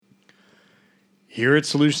Here at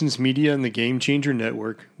Solutions Media and the Game Changer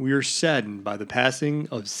Network, we are saddened by the passing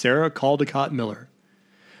of Sarah Caldicott Miller.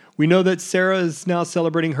 We know that Sarah is now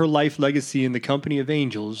celebrating her life legacy in the company of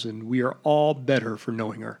angels, and we are all better for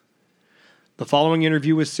knowing her. The following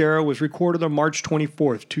interview with Sarah was recorded on March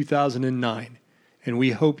 24th, 2009, and we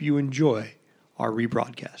hope you enjoy our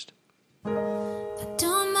rebroadcast. I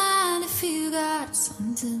don't mind if you got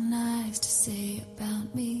something nice to say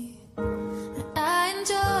about me. I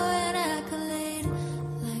enjoy an accolade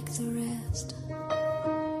like the rest.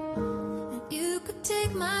 And you could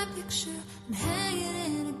take my picture and hang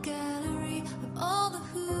it in a gallery of all the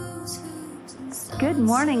who's and so. Good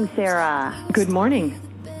morning, Sarah. Good morning.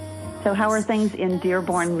 So how are things in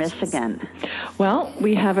Dearborn, Michigan? Well,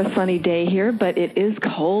 we have a sunny day here, but it is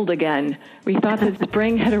cold again. We thought that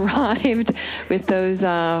spring had arrived with those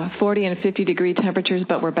 40 and 50 degree temperatures,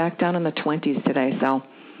 but we're back down in the 20s today, so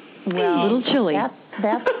well, a little chilly.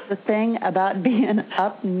 That's the thing about being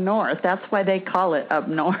up north. That's why they call it up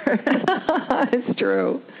north. It's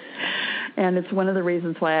true. And it's one of the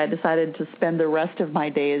reasons why I decided to spend the rest of my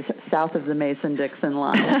days south of the Mason-Dixon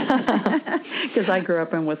line. Because I grew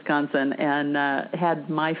up in Wisconsin and had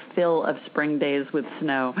my fill of spring days with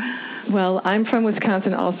snow. Well, I'm from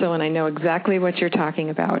Wisconsin also, and I know exactly what you're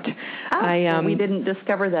talking about. We didn't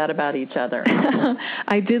discover that about each other.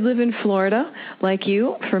 I did live in Florida, like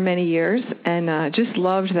you, for many years, and just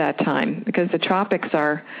loved that time because the tropics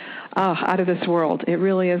are out of this world. It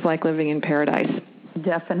really is like living in paradise.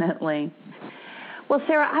 Definitely. Well,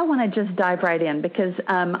 Sarah, I want to just dive right in because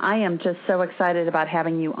I am just so excited about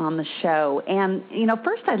having you on the show. And,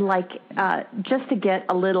 first I'd like just to get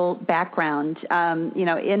a little background. In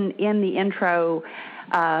the intro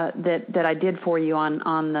that I did for you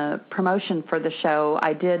on the promotion for the show,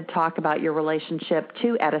 I did talk about your relationship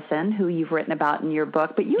to Edison, who you've written about in your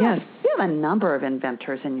book. But you have a number of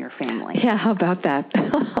inventors in your family. Yeah, how about that?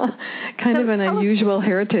 Kind of an unusual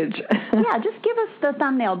heritage. Yeah, just give us the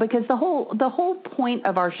thumbnail because the whole point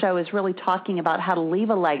of our show is really talking about how to leave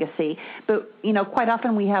a legacy. But, quite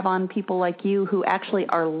often we have on people like you who actually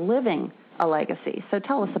are living a legacy. So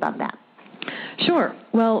tell us about that. Sure.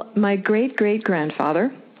 Well, my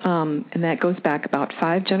great-great-grandfather, and that goes back about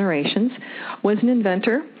 5 generations, was an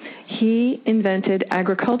inventor. He invented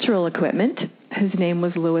agricultural equipment. His name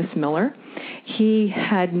was Lewis Miller. He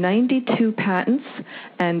had 92 patents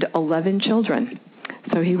and 11 children.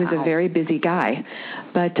 So he was a very busy guy.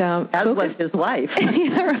 But that was his life.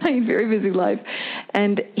 Yeah, right, very busy life.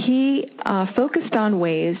 And he focused on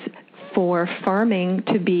ways for farming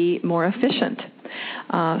to be more efficient.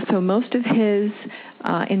 So most of his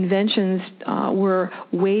inventions were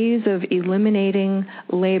ways of eliminating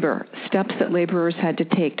labor, steps that laborers had to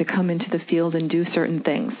take to come into the field and do certain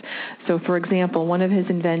things. So, for example, one of his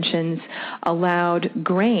inventions allowed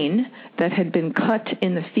grain that had been cut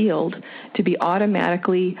in the field to be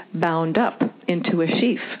automatically bound up into a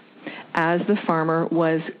sheaf as the farmer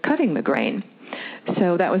was cutting the grain.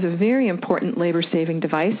 So that was a very important labor-saving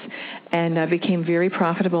device and became very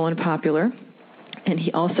profitable and popular. And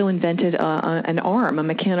he also invented an arm, a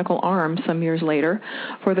mechanical arm, some years later,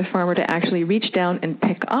 for the farmer to actually reach down and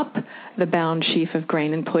pick up the bound sheaf of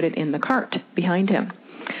grain and put it in the cart behind him.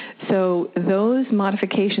 So those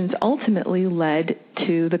modifications ultimately led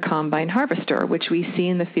to the combine harvester, which we see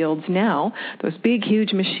in the fields now, those big,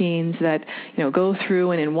 huge machines that go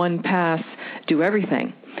through and in one pass do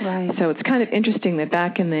everything. Right. So it's kind of interesting that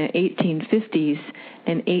back in the 1850s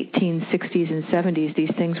and 1860s and 70s, these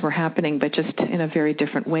things were happening, but just in a very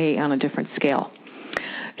different way on a different scale.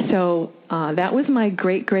 So that was my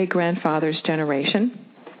great-great-grandfather's generation.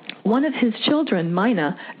 One of his children,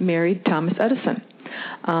 Mina, married Thomas Edison.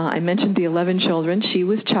 I mentioned the 11 children. She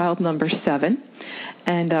was child number 7.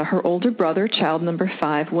 And her older brother, child number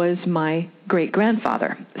 5, was my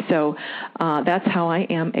great-grandfather. So that's how I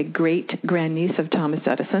am a great-grandniece of Thomas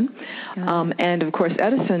Edison. And, of course,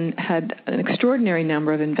 Edison had an extraordinary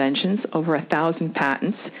number of inventions, over 1,000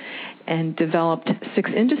 patents, and developed 6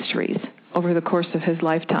 industries over the course of his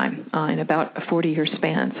lifetime in about a 40-year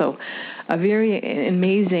span. So a very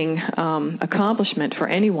amazing accomplishment for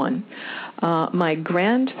anyone. My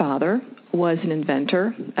grandfather was an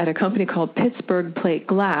inventor at a company called Pittsburgh Plate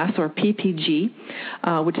Glass, or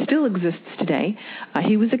PPG, which still exists today.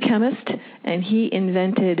 He was a chemist, and he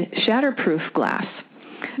invented shatterproof glass.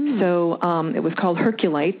 So it was called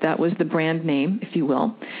Herculite. That was the brand name, if you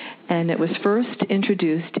will. And it was first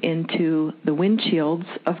introduced into the windshields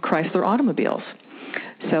of Chrysler automobiles.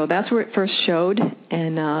 So that's where it first showed,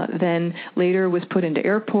 and then later was put into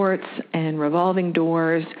airports and revolving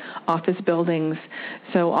doors, office buildings.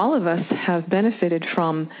 So all of us have benefited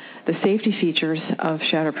from the safety features of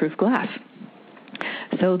shatterproof glass.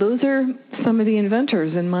 So those are some of the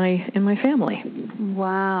inventors in my family.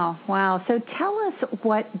 Wow. So tell us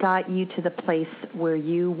what got you to the place where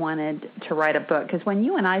you wanted to write a book. Because when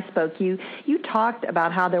you and I spoke, you talked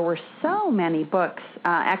about how there were so many books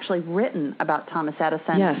actually written about Thomas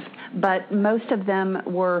Edison. Yes. But most of them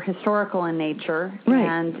were historical in nature,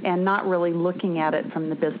 right, and not really looking at it from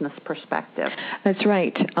the business perspective. That's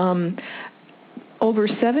right. Over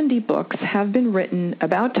 70 books have been written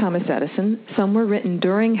about Thomas Edison. Some were written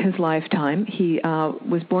during his lifetime. He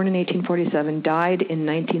was born in 1847, died in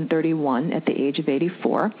 1931 at the age of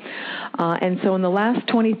 84. And so in the last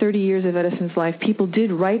 20, 30 years of Edison's life, people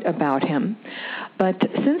did write about him. But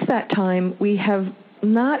since that time, we have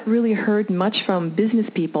not really heard much from business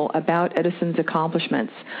people about Edison's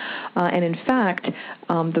accomplishments. And in fact,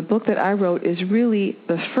 the book that I wrote is really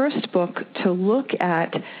the first book to look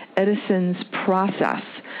at Edison's process,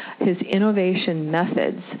 his innovation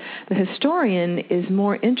methods. The historian is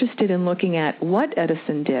more interested in looking at what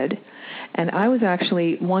Edison did, and I was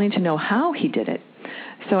actually wanting to know how he did it.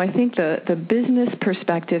 So I think the business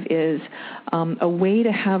perspective is a way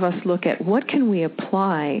to have us look at what can we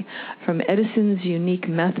apply from Edison's unique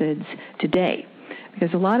methods today,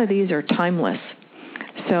 because a lot of these are timeless.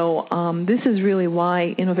 So this is really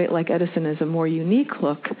why Innovate Like Edison is a more unique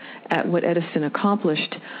look at what Edison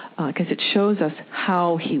accomplished, because it shows us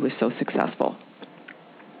how he was so successful.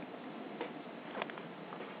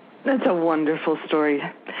 That's a wonderful story.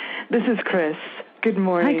 This is Chris. Good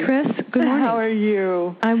morning. Hi, Chris. Good morning. How are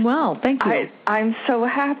you? I'm well, thank you. I'm so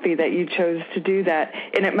happy that you chose to do that.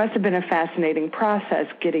 And it must have been a fascinating process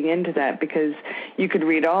getting into that, because you could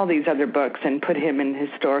read all these other books and put him in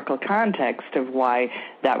historical context of why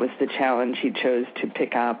that was the challenge he chose to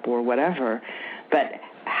pick up or whatever. But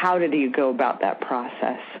how did you go about that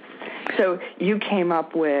process? So you came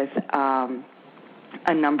up with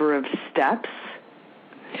a number of steps.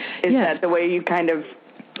 Is yes. that the way you kind of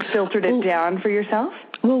filtered it down for yourself?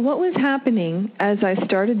 Well, what was happening as I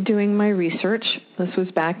started doing my research, this was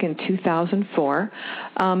back in 2004,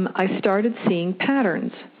 I started seeing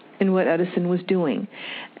patterns in what Edison was doing.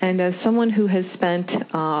 And as someone who has spent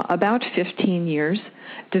about 15 years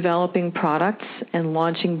developing products and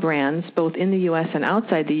launching brands, both in the U.S. and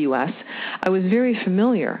outside the U.S., I was very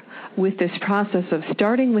familiar with this process of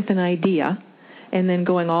starting with an idea and then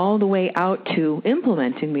going all the way out to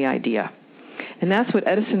implementing the idea. And that's what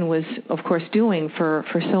Edison was, of course, doing for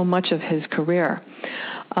so much of his career.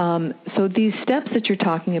 So these steps that you're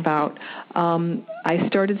talking about, I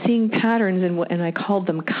started seeing patterns, and I called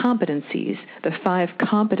them competencies, the 5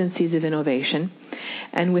 competencies of innovation.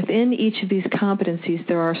 And within each of these competencies,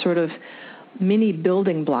 there are sort of mini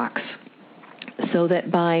building blocks, so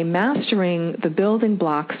that by mastering the building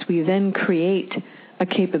blocks, we then create a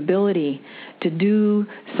capability to do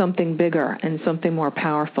something bigger and something more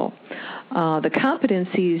powerful. The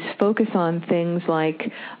competencies focus on things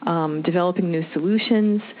like developing new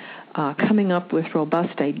solutions, coming up with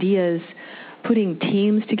robust ideas, putting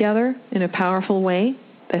teams together in a powerful way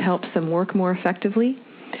that helps them work more effectively,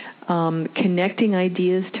 connecting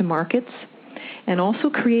ideas to markets, and also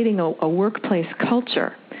creating a workplace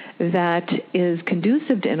culture that is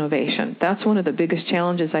conducive to innovation. That's one of the biggest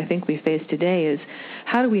challenges I think we face today, is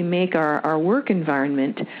how do we make our work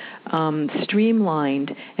environment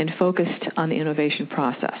streamlined and focused on the innovation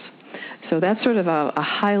process. So that's sort of a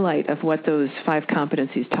highlight of what those 5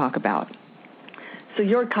 competencies talk about. So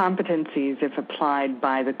your competencies, if applied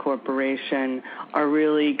by the corporation, are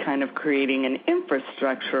really kind of creating an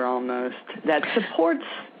infrastructure almost that supports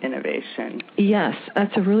innovation. Yes,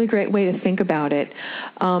 that's a really great way to think about it.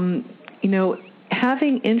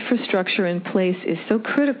 Having infrastructure in place is so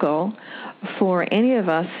critical for any of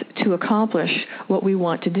us to accomplish what we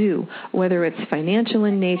want to do, whether it's financial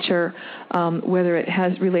in nature, whether it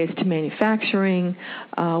relates to manufacturing,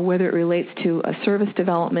 whether it relates to a service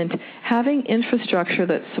development. Having infrastructure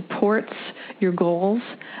that supports your goals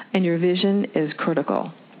and your vision is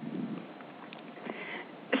critical.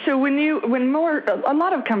 So a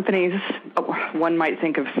lot of companies, one might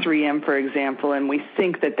think of 3M, for example, and we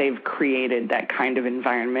think that they've created that kind of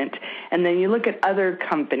environment. And then you look at other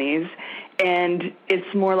companies, and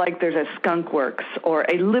it's more like there's a skunk works or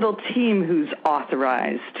a little team who's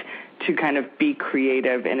authorized to kind of be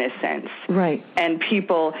creative in a sense. Right. And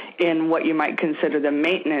people in what you might consider the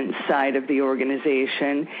maintenance side of the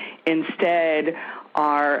organization instead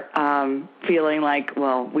are feeling like,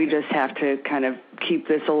 well, we just have to kind of keep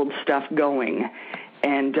this old stuff going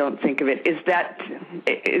and don't think of it. Is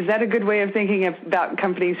that a good way of thinking about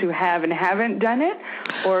companies who have and haven't done it?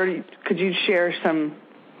 Or could you share some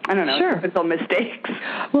typical mistakes?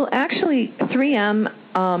 Well, actually,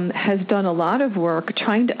 3M has done a lot of work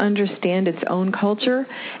trying to understand its own culture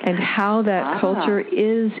and how that culture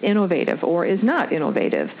is innovative or is not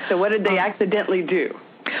innovative. So what did they accidentally do?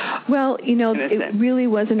 Well, it really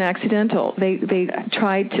wasn't accidental. They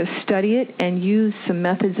tried to study it and use some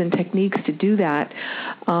methods and techniques to do that.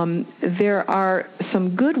 There are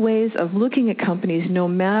some good ways of looking at companies no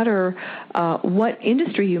matter what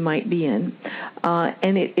industry you might be in,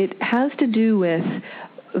 and it has to do with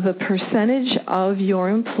the percentage of your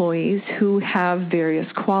employees who have various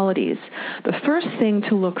qualities. The first thing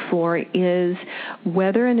to look for is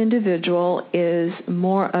whether an individual is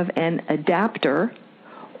more of an adapter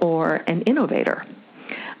or an innovator.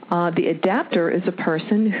 The adapter is a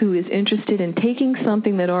person who is interested in taking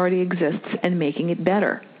something that already exists and making it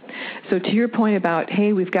better. So to your point about,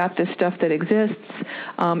 hey, we've got this stuff that exists,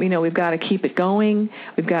 we've got to keep it going,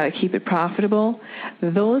 we've got to keep it profitable.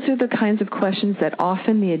 Those are the kinds of questions that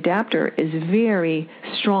often the adapter is very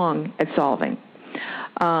strong at solving.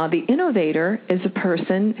 The innovator is a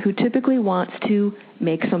person who typically wants to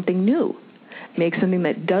make something new, make something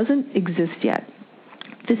that doesn't exist yet.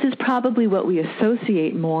 This is probably what we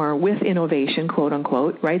associate more with innovation, quote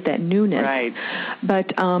unquote, right? That newness. Right.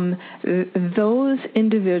 But those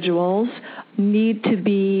individuals need to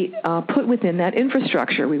be put within that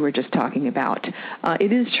infrastructure we were just talking about.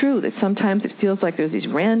 It is true that sometimes it feels like there's these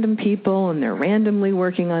random people and they're randomly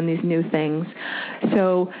working on these new things.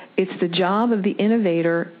 So it's the job of the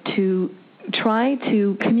innovator to try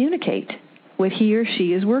to communicate what he or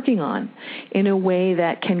she is working on in a way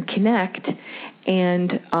that can connect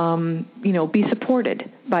and, be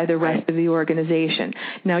supported by the rest of the organization.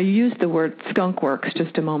 Now, you used the word skunk works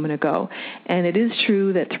just a moment ago, and it is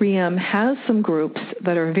true that 3M has some groups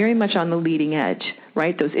that are very much on the leading edge,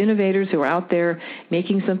 right? Those innovators who are out there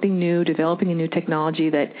making something new, developing a new technology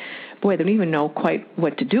that, boy, they don't even know quite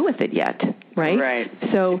what to do with it yet, right? Right.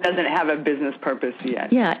 So it doesn't have a business purpose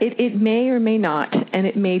yet. Yeah, it may or may not, and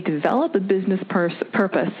it may develop a business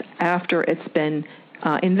purpose after it's been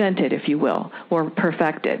invented, if you will, or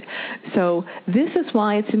perfected. So this is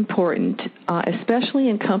why it's important, especially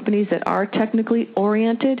in companies that are technically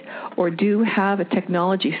oriented or do have a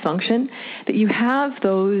technology function, that you have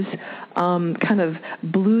those kind of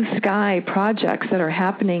blue sky projects that are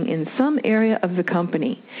happening in some area of the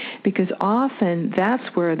company, because often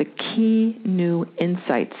that's where the key new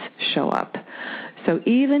insights show up. So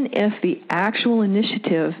even if the actual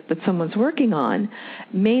initiative that someone's working on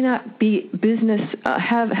may not be business,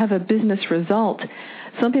 have a business result,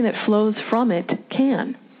 something that flows from it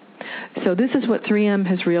can. So this is what 3M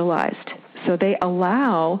has realized. So they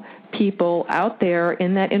allow people out there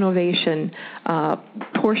in that innovation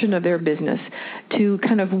portion of their business to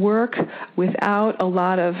kind of work without a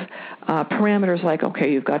lot of parameters like,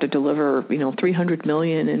 okay, you've got to deliver, $300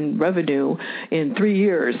 million in revenue in 3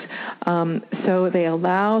 years. So they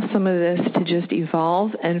allow some of this to just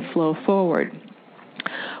evolve and flow forward.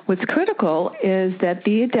 What's critical is that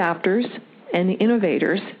the adapters and the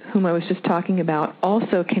innovators, whom I was just talking about,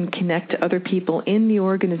 also can connect to other people in the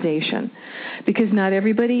organization, because not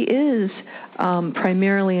everybody is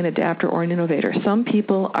primarily an adapter or an innovator. Some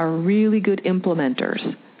people are really good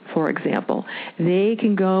implementers, for example. They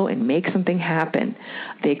can go and make something happen.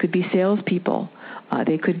 They could be salespeople.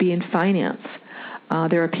 They could be in finance.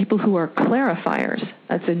 There are people who are clarifiers.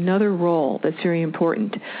 That's another role that's very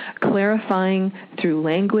important. Clarifying through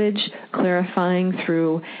language, clarifying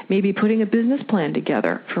through maybe putting a business plan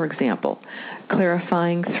together, for example.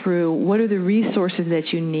 Clarifying through what are the resources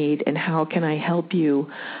that you need and how can I help you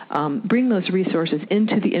bring those resources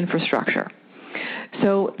into the infrastructure.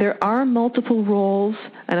 So there are multiple roles,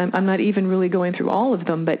 and I'm not even really going through all of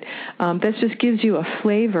them, but that just gives you a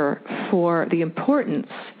flavor for the importance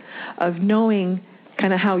of knowing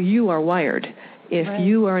kind of how you are wired, if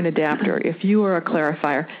you are an adapter, if you are a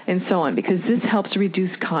clarifier, and so on, because this helps reduce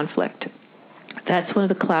conflict. That's one of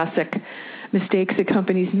the classic mistakes that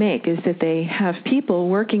companies make, is that they have people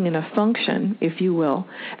working in a function, if you will,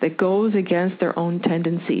 that goes against their own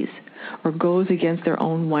tendencies or goes against their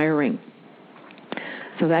own wiring.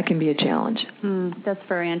 So that can be a challenge. That's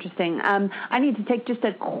very interesting. I need to take just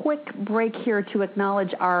a quick break here to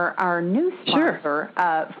acknowledge our new sponsor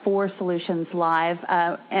for Solutions Live.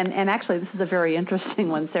 And actually, this is a very interesting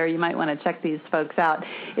one, Sarah. You might want to check these folks out.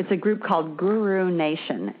 It's a group called Guru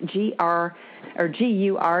Nation,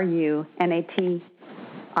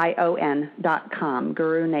 GURUNATION.com,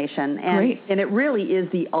 Guru Nation. And it really is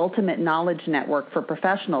the ultimate knowledge network for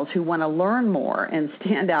professionals who want to learn more and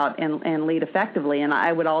stand out and lead effectively. And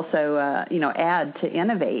I would also, add to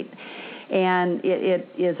innovate. And it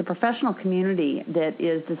is a professional community that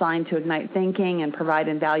is designed to ignite thinking and provide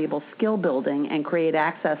invaluable skill building and create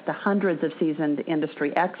access to hundreds of seasoned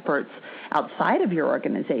industry experts outside of your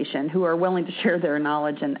organization who are willing to share their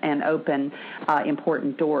knowledge and open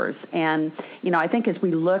important doors. And, I think as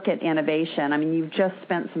we look at innovation, you've just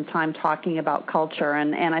spent some time talking about culture,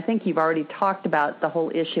 and I think you've already talked about the whole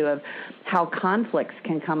issue of how conflicts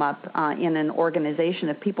can come up in an organization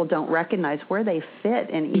if people don't recognize where they fit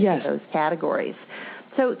in each of those categories.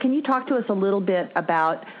 So can you talk to us a little bit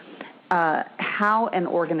about how an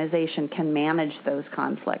organization can manage those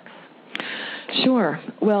conflicts? Sure.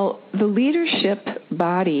 Well, the leadership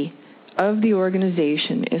body of the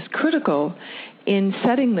organization is critical in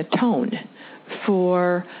setting the tone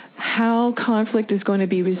for how conflict is going to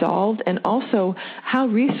be resolved and also how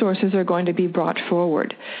resources are going to be brought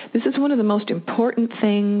forward. This is one of the most important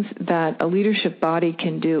things that a leadership body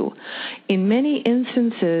can do. In many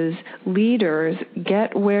instances, leaders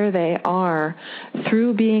get where they are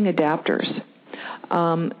through being adapters,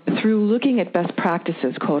 through looking at best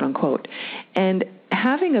practices, quote unquote. And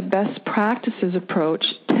having a best practices approach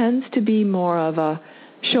tends to be more of a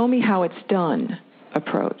show me how it's done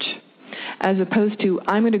approach, as opposed to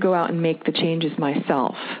I'm going to go out and make the changes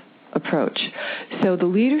myself approach. So the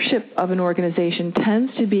leadership of an organization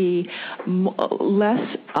tends to be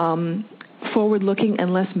less forward-looking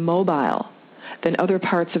and less mobile than other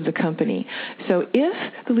parts of the company. So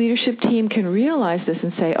if the leadership team can realize this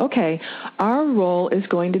and say, okay, our role is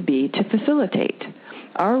going to be to facilitate.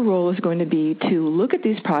 Our role is going to be to look at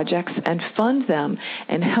these projects and fund them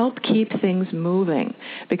and help keep things moving,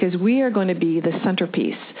 because we are going to be the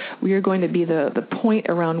centerpiece. We are going to be the point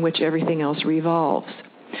around which everything else revolves.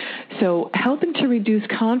 So helping to reduce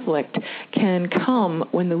conflict can come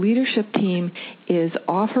when the leadership team is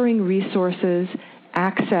offering resources,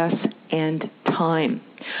 access, and time.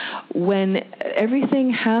 When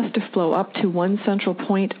everything has to flow up to one central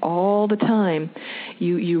point all the time,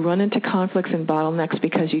 you run into conflicts and bottlenecks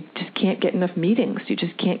because you just can't get enough meetings. You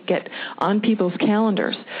just can't get on people's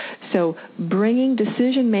calendars. So bringing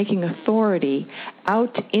decision-making authority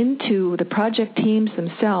out into the project teams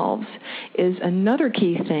themselves is another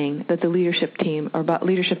key thing that the leadership team or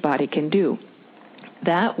leadership body can do.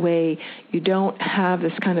 That way, you don't have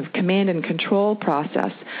this kind of command and control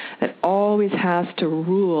process that always has to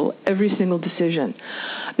rule every single decision.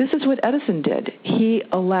 This is what Edison did. He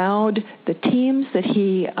allowed the teams that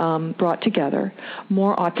he brought together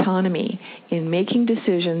more autonomy in making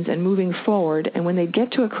decisions and moving forward, and when they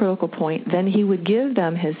get to a critical point, then he would give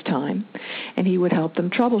them his time, and he would help them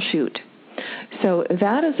troubleshoot. So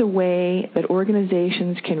that is a way that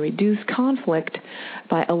organizations can reduce conflict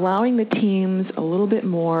by allowing the teams a little bit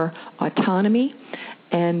more autonomy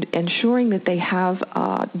and ensuring that they have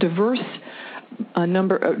diverse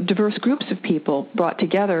groups of people brought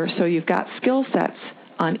together, so you've got skill sets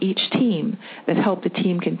on each team that help the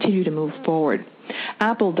team continue to move forward.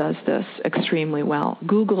 Apple does this extremely well.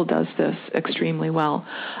 Google does this extremely well.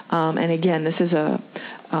 And again, this is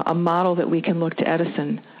a model that we can look to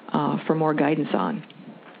Edison for more guidance on.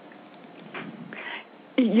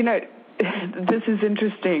 This is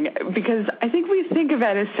interesting because I think we think of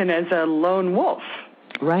Edison as a lone wolf.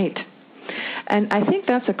 Right. And I think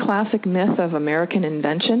that's a classic myth of American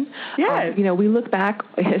invention. Yes. We look back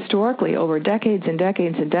historically over decades and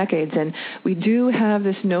decades and decades, and we do have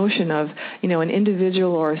this notion of, an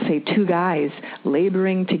individual or, say, two guys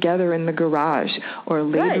laboring together in the garage or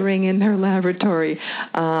laboring in their laboratory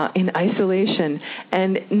in isolation.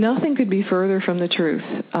 And nothing could be further from the truth.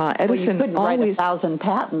 Edison you couldn't always write 1,000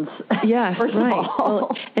 patents. Yes, first right. of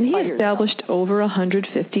all, and he established over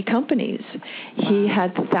 150 companies. He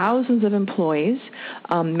had thousands of employees.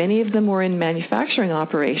 Many of them were in manufacturing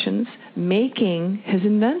operations making his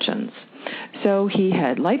inventions. So he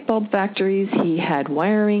had light bulb factories, he had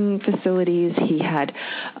wiring facilities, he had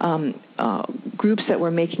groups that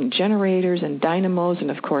were making generators and dynamos,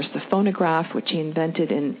 and of course the phonograph, which he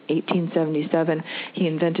invented in 1877. He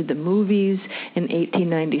invented the movies in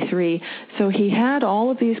 1893. So he had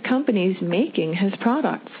all of these companies making his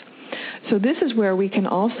products. So this is where we can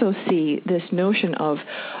also see this notion of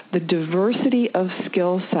the diversity of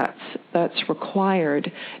skill sets that's required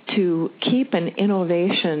to keep an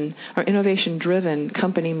innovation or innovation-driven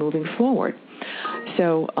company moving forward.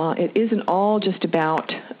 So it isn't all just about,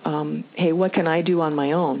 hey, what can I do on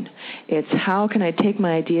my own? It's how can I take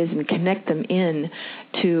my ideas and connect them in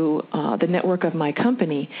to the network of my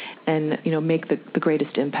company and, make the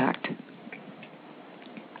greatest impact.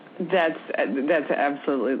 That's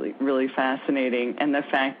absolutely really fascinating, and the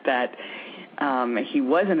fact that he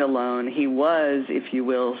wasn't alone. He was, if you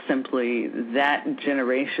will, simply that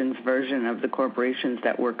generation's version of the corporations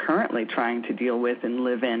that we're currently trying to deal with and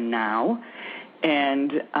live in now.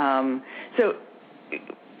 And so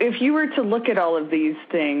if you were to look at all of these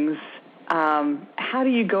things, how do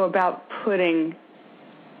you go about putting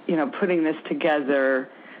this together,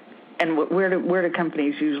 and where do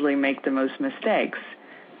companies usually make the most mistakes?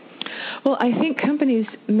 Well, I think companies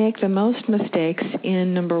make the most mistakes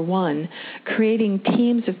in, number one, creating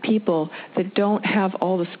teams of people that don't have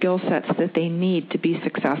all the skill sets that they need to be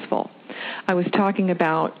successful. I was talking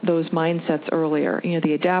about those mindsets earlier,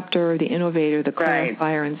 the adapter, the innovator, the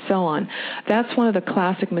clarifier, and so on. That's one of the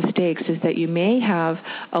classic mistakes, is that you may have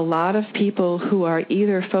a lot of people who are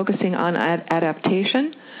either focusing on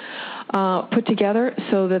adaptation put together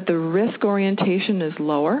so that the risk orientation is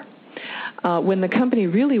lower, when the company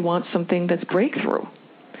really wants something that's breakthrough.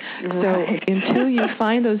 Right. So until you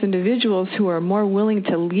find those individuals who are more willing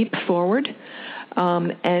to leap forward,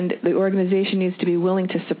 and the organization needs to be willing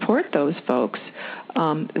to support those folks,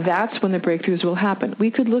 that's when the breakthroughs will happen. We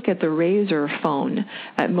could look at the Razr phone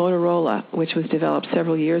at Motorola, which was developed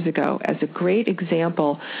several years ago, as a great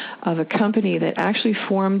example of a company that actually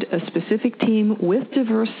formed a specific team with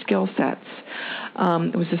diverse skill sets.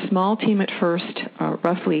 It was a small team at first,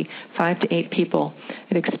 roughly 5 to 8 people.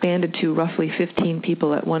 It expanded to roughly 15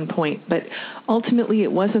 people at one point. But ultimately,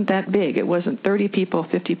 it wasn't that big. It wasn't 30 people,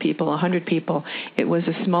 50 people, 100 people. It was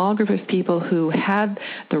a small group of people who had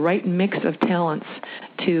the right mix of talents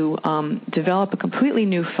to develop a completely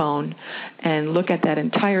new phone and look at that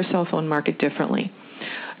entire cell phone market differently.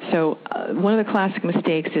 So one of the classic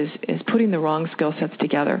mistakes is putting the wrong skill sets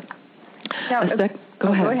together. Now,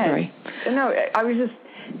 Go ahead. Sorry. No, I was just,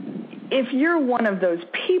 if you're one of those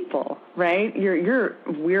people, right?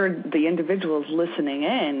 We're the individuals listening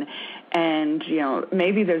in, and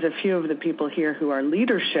maybe there's a few of the people here who are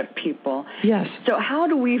leadership people. Yes. So how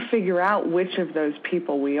do we figure out which of those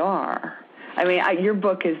people we are? I mean, your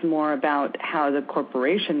book is more about how the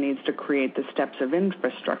corporation needs to create the steps of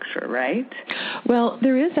infrastructure, right? Well,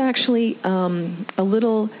 there is actually a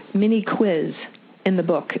little mini quiz in the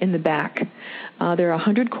book, in the back. There are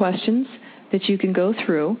 100 questions that you can go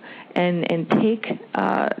through and take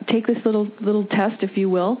this little test, if you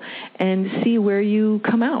will, and see where you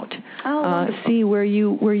come out. See where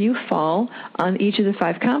you fall on each of the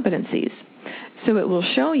 5 competencies. So it will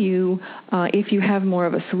show you if you have more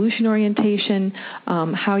of a solution orientation,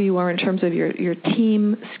 how you are in terms of your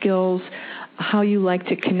team skills, how you like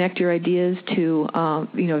to connect your ideas to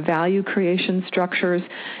value creation structures.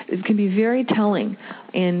 It can be very telling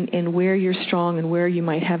in where you're strong and where you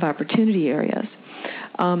might have opportunity areas.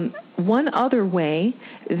 One other way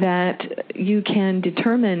that you can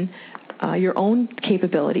determine your own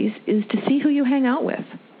capabilities is to see who you hang out with.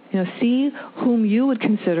 See whom you would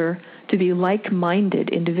consider to be like-minded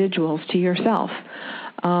individuals to yourself.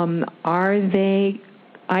 Are they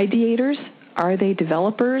ideators? Are they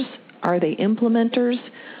developers? Are they implementers?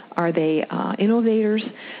 Are they innovators?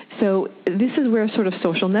 So this is where sort of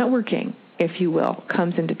social networking, if you will,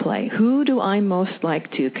 comes into play. Who do I most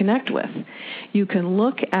like to connect with? You can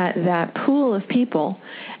look at that pool of people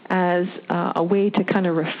as a way to kind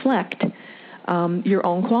of reflect your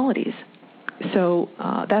own qualities. So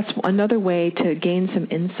that's another way to gain some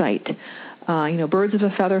insight. Birds of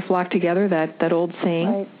a feather flock together, that old saying.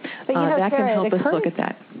 Right. But that can help us look at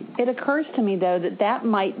that. It occurs to me, though, that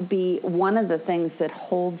might be one of the things that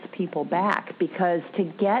holds people back, because to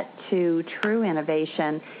get to true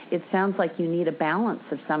innovation, it sounds like you need a balance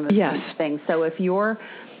of some of these things. So if you're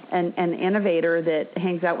an innovator that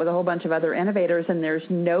hangs out with a whole bunch of other innovators and there's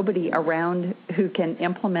nobody around who can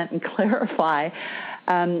implement and clarify,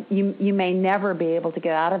 you may never be able to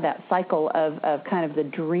get out of that cycle of kind of the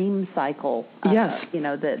dream cycle,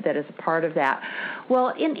 that is a part of that. Well,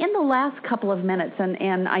 in the last couple of minutes,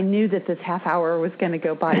 and I knew that this half hour was going to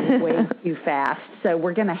go by way too fast, so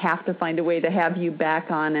we're going to have to find a way to have you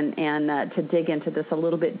back on and to dig into this a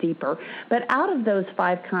little bit deeper. But out of those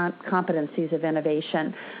 5 competencies of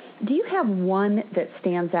innovation, do you have one that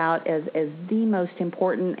stands out as the most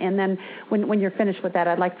important? And then when you're finished with that,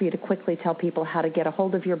 I'd like for you to quickly tell people how to get a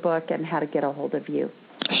hold of your book and how to get a hold of you.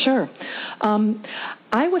 Sure.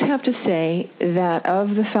 I would have to say that of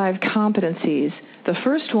the 5 competencies, the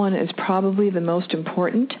first one is probably the most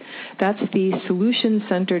important. That's the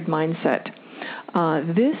solution-centered mindset.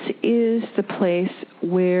 This is the place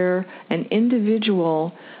where an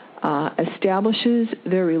individual establishes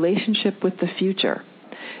their relationship with the future,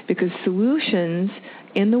 because solutions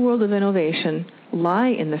in the world of innovation lie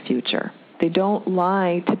in the future. They don't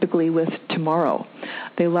lie typically with tomorrow.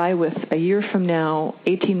 They lie with a year from now,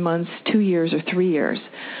 18 months, 2 years, or 3 years.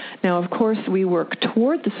 Now, of course, we work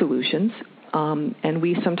toward the solutions, and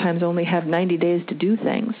we sometimes only have 90 days to do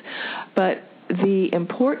things. But the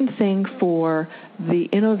important thing for the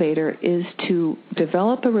innovator is to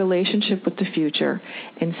develop a relationship with the future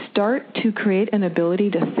and start to create an ability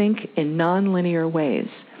to think in nonlinear ways,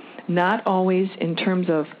 not always in terms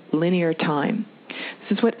of linear time.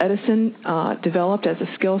 This is what Edison developed as a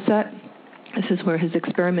skill set. This is where his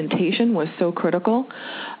experimentation was so critical.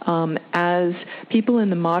 As people in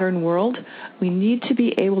the modern world, we need to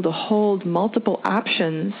be able to hold multiple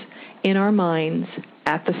options in our minds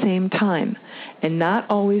at the same time and not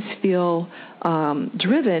always feel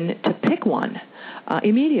driven to pick one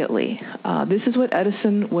immediately. This is what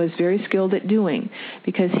Edison was very skilled at doing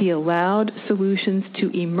because he allowed solutions to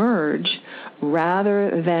emerge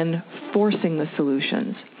rather than forcing the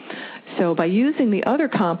solutions. So by using the other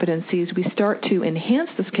competencies, we start to enhance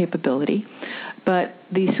this capability, but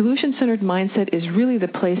the solution-centered mindset is really the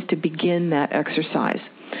place to begin that exercise.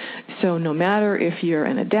 So no matter if you're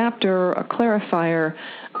an adapter, a clarifier,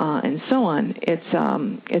 and so on, it's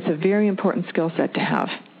a very important skill set to have.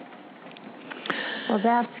 Well,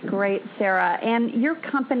 that's great, Sarah. And your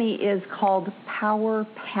company is called Power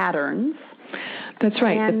Patterns. That's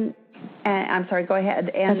right. And I'm sorry, go ahead.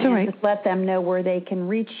 And, That's all right. And just let them know where they can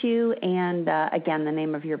reach you and, again, the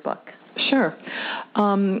name of your book. Sure.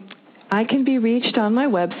 I can be reached on my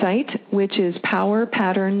website, which is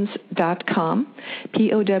powerpatterns.com,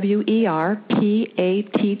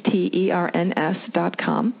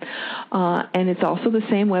 POWERPATTERNS.com. And it's also the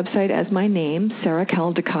same website as my name,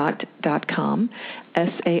 sarahcaldicott.com,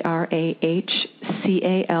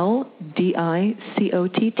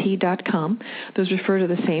 SarahCaldicott.com. Those refer to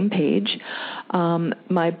the same page.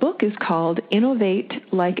 My book is called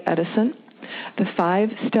Innovate Like Edison, the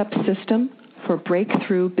 5-Step System for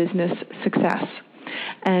Breakthrough Business Success.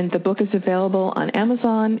 And the book is available on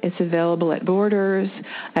Amazon. It's available at Borders,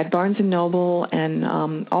 at Barnes & Noble, and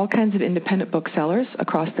all kinds of independent booksellers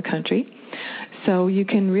across the country. So you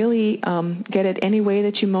can really get it any way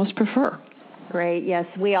that you most prefer. Great. Yes,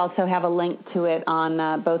 we also have a link to it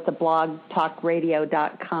on both the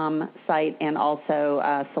blogtalkradio.com site and also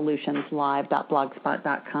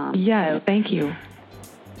solutionslive.blogspot.com. Yes, so, thank you.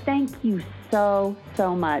 Thank you so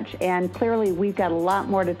much. And clearly we've got a lot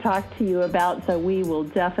more to talk to you about, so we will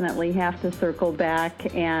definitely have to circle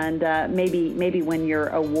back. And maybe when your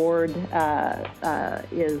award is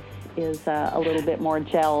a little bit more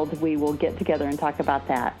gelled, we will get together and talk about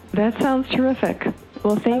that. That sounds terrific.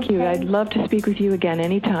 Well, thank you. I'd love to speak with you again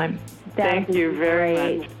anytime. Thank you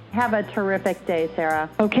very much. Have a terrific day, Sarah.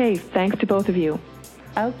 Okay. Thanks to both of you.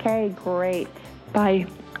 Okay, great. Bye.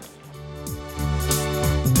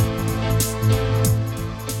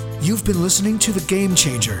 You've been listening to The Game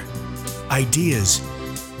Changer. Ideas,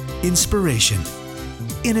 inspiration,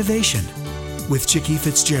 innovation with Chicke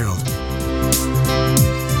Fitzgerald.